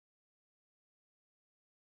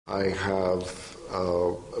I have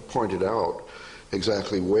pointed out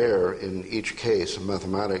exactly where, in each case,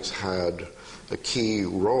 mathematics had a key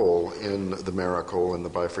role in the miracle and the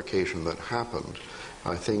bifurcation that happened.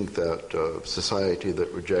 I think that a society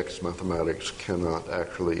that rejects mathematics cannot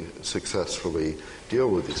actually successfully deal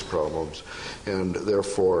with these problems, and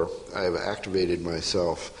therefore I have activated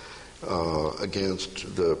myself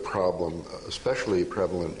against the problem, especially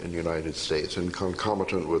prevalent in the United States, and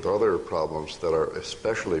concomitant with other problems that are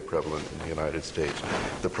especially prevalent in the United States,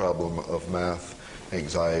 the problem of math,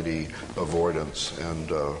 anxiety, avoidance,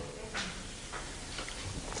 and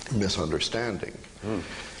misunderstanding.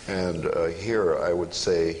 And here I would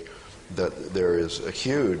say that there is a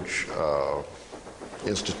huge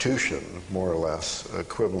institution, more or less,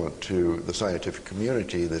 equivalent to the scientific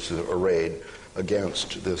community that is arrayed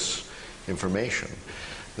against this information,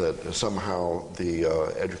 that somehow the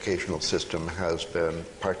educational system has been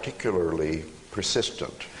particularly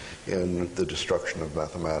persistent in the destruction of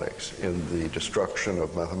mathematics, in the destruction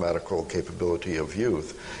of mathematical capability of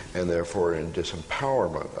youth, and therefore in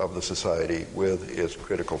disempowerment of the society with its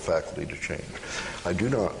critical faculty to change. I do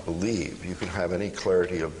not believe you can have any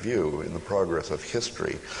clarity of view in the progress of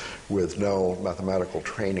history with no mathematical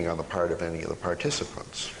training on the part of any of the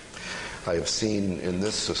participants. I have seen in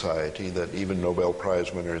this society that even Nobel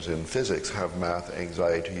Prize winners in physics have math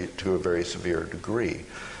anxiety to a very severe degree.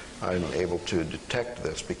 I'm able to detect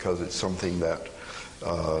this because it's something that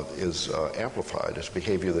is amplified. It's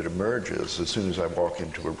behavior that emerges as soon as I walk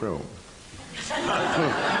into a room.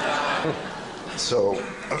 So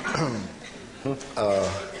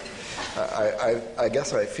I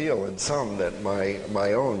guess I feel in some that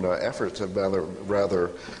my own efforts have been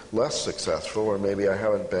rather less successful, or maybe I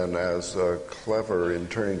haven't been as clever in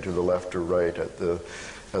turning to the left or right at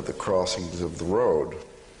the crossings of the road.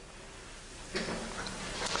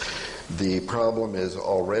 The problem is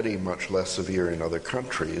already much less severe in other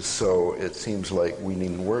countries, so it seems like we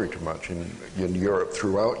needn't worry too much. In Europe,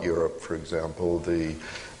 throughout Europe, for example, the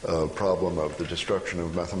problem of the destruction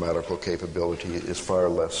of mathematical capability is far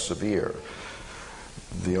less severe.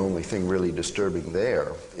 The only thing really disturbing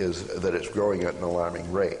there is that it's growing at an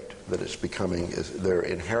alarming rate, that it's they're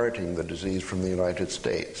inheriting the disease from the United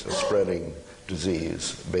States, a spreading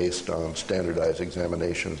disease based on standardized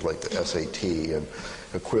examinations like the SAT and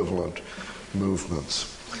equivalent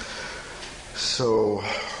movements. So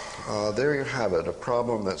there you have it, a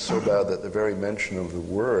problem that's so bad that the very mention of the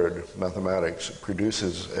word mathematics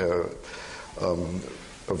produces an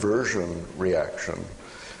aversion reaction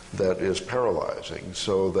that is paralyzing,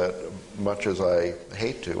 so that much as I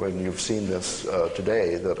hate to, and you've seen this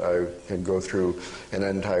today, that I can go through an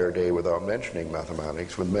entire day without mentioning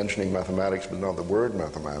mathematics, with mentioning mathematics but not the word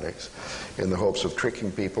mathematics, in the hopes of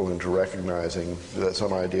tricking people into recognizing that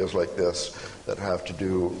some ideas like this that have to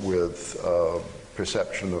do with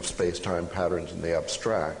perception of space-time patterns in the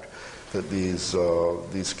abstract, that these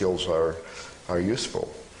skills are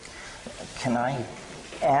useful. Can I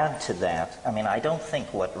add to that? I mean, I don't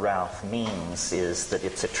think what Ralph means is that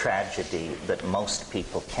it's a tragedy that most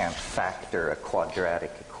people can't factor a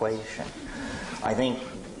quadratic equation. I think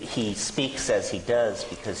he speaks as he does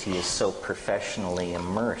because he is so professionally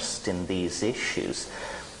immersed in these issues.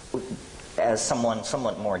 As someone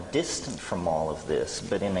somewhat more distant from all of this,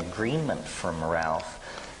 but in agreement from Ralph,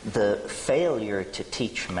 the failure to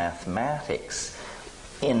teach mathematics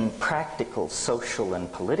in practical, social,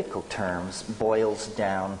 and political terms boils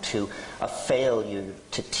down to a failure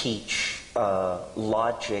to teach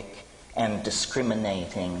logic and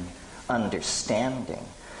discriminating understanding.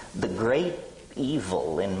 The great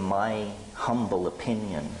evil, in my humble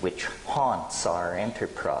opinion, which haunts our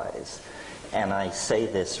enterprise, and I say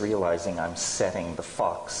this realizing I'm setting the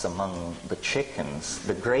fox among the chickens,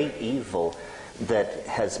 the great evil that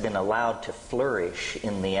has been allowed to flourish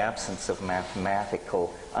in the absence of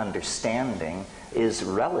mathematical understanding is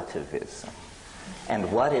relativism.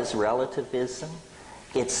 And what is relativism?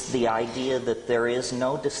 It's the idea that there is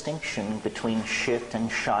no distinction between shit and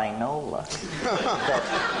shinola.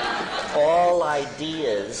 That all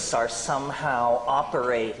ideas are somehow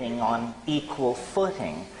operating on equal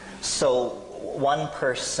footing. So one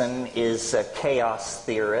person is a chaos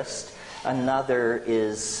theorist, another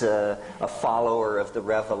is a follower of the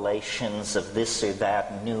revelations of this or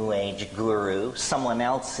that New Age guru. Someone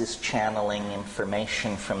else is channeling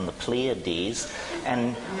information from the Pleiades.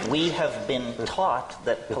 And we have been taught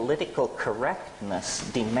that political correctness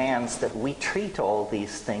demands that we treat all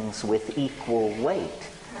these things with equal weight.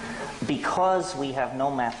 Because we have no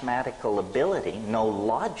mathematical ability, no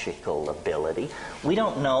logical ability, we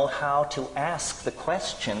don't know how to ask the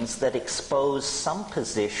questions that expose some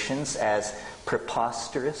positions as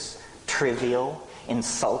preposterous, trivial,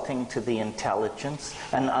 insulting to the intelligence,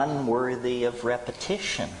 and unworthy of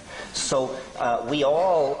repetition. So we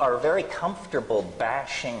all are very comfortable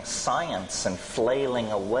bashing science and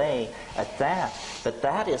flailing away at that, but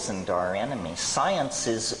that isn't our enemy. Science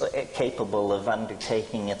is capable of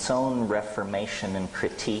undertaking its own reformation and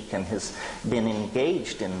critique, and has been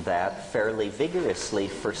engaged in that fairly vigorously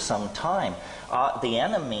for some time. The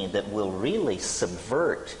enemy that will really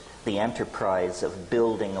subvert the enterprise of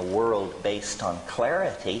building a world based on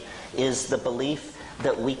clarity is the belief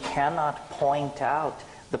that we cannot point out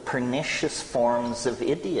the pernicious forms of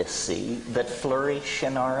idiocy that flourish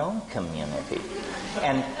in our own community.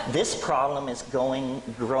 And this problem is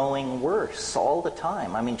growing worse all the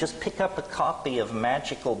time. I mean, just pick up a copy of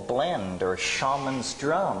Magical Blend or Shaman's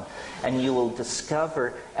Drum, and you will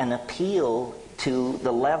discover an appeal to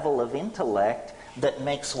the level of intellect that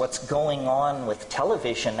makes what's going on with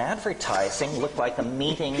television advertising look like a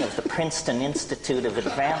meeting of the Princeton Institute of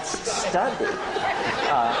Advanced Study.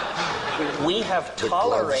 We have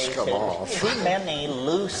tolerated too many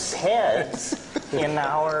loose heads in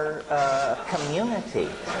our community.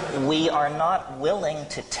 We are not willing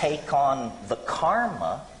to take on the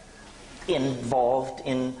karma involved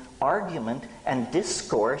in argument and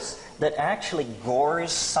discourse that actually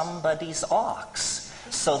gores somebody's ox,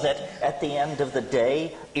 so that at the end of the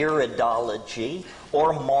day, iridology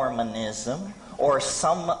or Mormonism or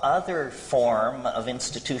some other form of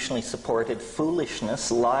institutionally supported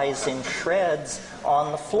foolishness lies in shreds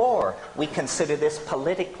on the floor. We consider this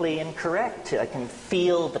politically incorrect. I can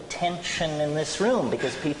feel the tension in this room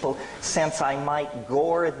because people sense I might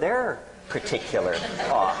gore their particular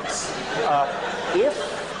ox.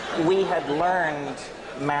 If we had learned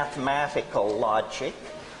mathematical logic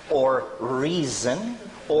or reason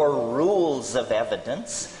or rules of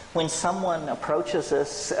evidence, when someone approaches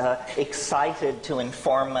us excited to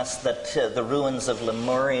inform us that the ruins of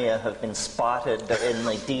Lemuria have been spotted in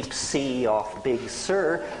the deep sea off Big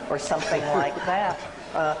Sur or something like that,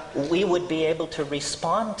 we would be able to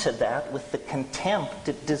respond to that with the contempt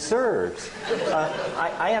it deserves.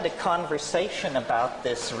 I had a conversation about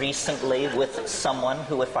this recently with someone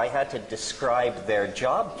who, if I had to describe their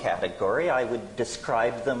job category, I would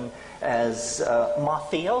describe them as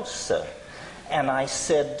mafiosa. And I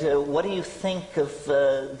said, what do you think of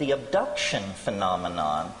the abduction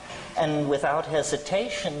phenomenon? And without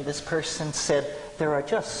hesitation, this person said, there are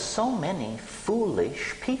just so many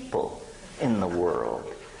foolish people in the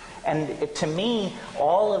world. And to me,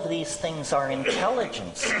 all of these things are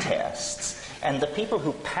intelligence tests. And the people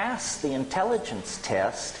who pass the intelligence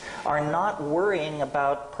test are not worrying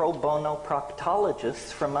about pro bono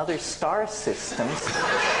proctologists from other star systems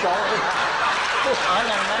showing up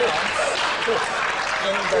unannounced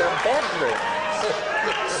in their bedrooms.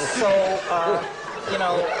 So, you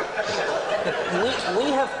know, we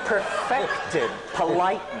have perfected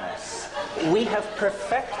politeness. We have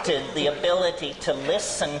perfected the ability to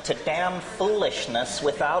listen to damn foolishness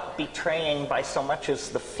without betraying by so much as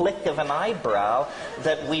the flick of an eyebrow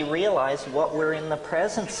that we realize what we're in the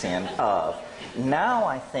presence of. Now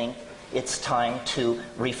I think it's time to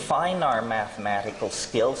refine our mathematical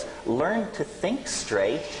skills, learn to think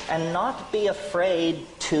straight, and not be afraid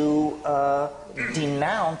to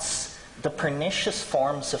denounce the pernicious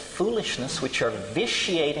forms of foolishness which are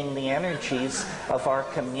vitiating the energies of our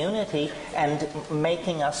community and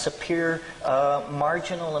making us appear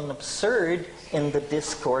marginal and absurd in the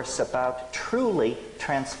discourse about truly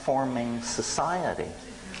transforming society.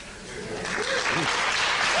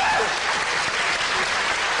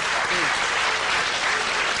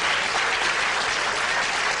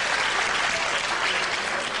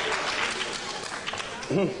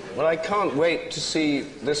 Well, I can't wait to see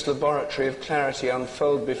this laboratory of clarity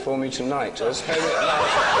unfold before me tonight, as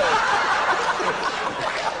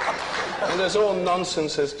and as all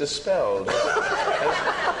nonsense is dispelled,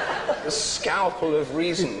 as the scalpel of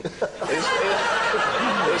reason is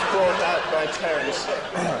brought out by Terence.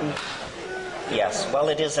 Yes, well,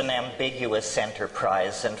 it is an ambiguous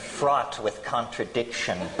enterprise and fraught with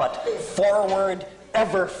contradiction, but forward,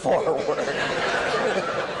 ever forward.